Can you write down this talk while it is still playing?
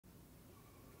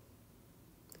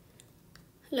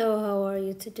Hello, how are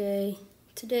you today?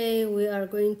 Today we are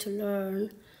going to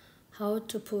learn how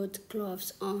to put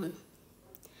gloves on.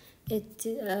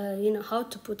 How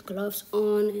to put gloves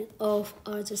on and off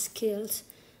are the skills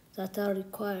that are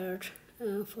required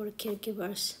for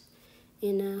caregivers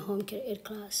in a home care aid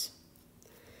class.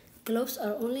 Gloves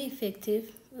are only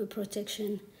effective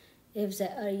protection if they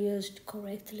are used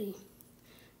correctly.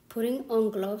 Putting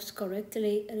on gloves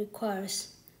correctly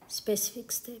requires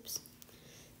specific steps.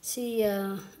 See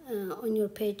on your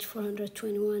page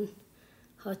 421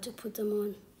 how to put them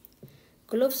on.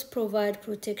 Gloves provide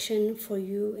protection for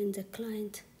you and the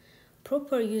client.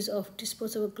 Proper use of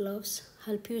disposable gloves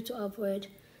help you to avoid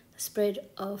the spread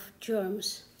of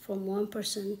germs from one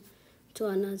person to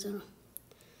another.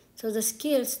 So the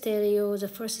skills tell you the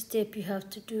first step you have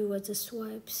to do was the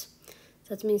swipes.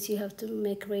 That means you have to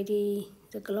make ready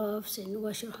the gloves and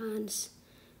wash your hands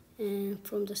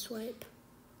from the swipe.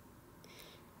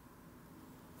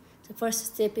 The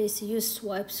first step is use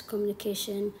swipes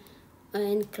communication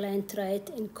and client right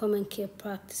and common care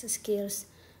practice skills,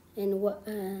 and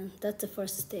that's the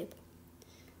first step.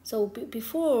 So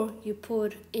before you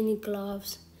put any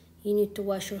gloves, you need to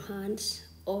wash your hands,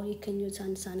 or you can use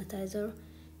hand sanitizer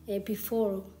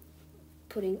before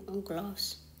putting on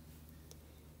gloves.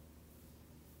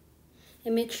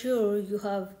 And make sure you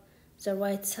have the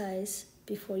right size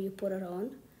before you put it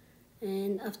on.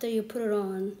 And after you put it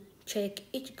on, check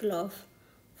each glove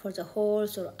for the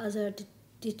holes or other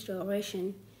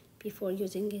deterioration before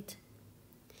using it.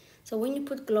 So when you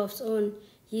put gloves on,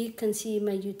 you can see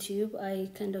my YouTube, I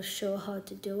kind of show how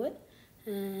to do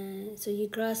it. So you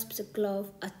grasp the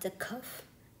glove at the cuff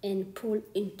and pull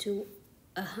into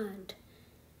a hand.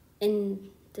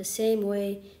 In the same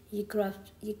way, you grasp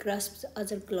the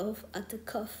other glove at the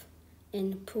cuff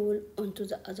and pull onto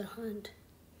the other hand.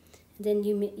 Then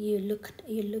you look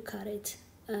at it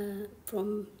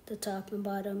from the top and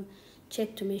bottom.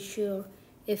 Check to make sure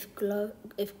if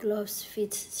gloves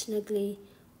fit snugly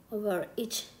over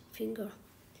each finger.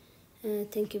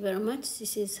 Thank you very much.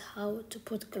 This is how to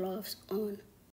put gloves on.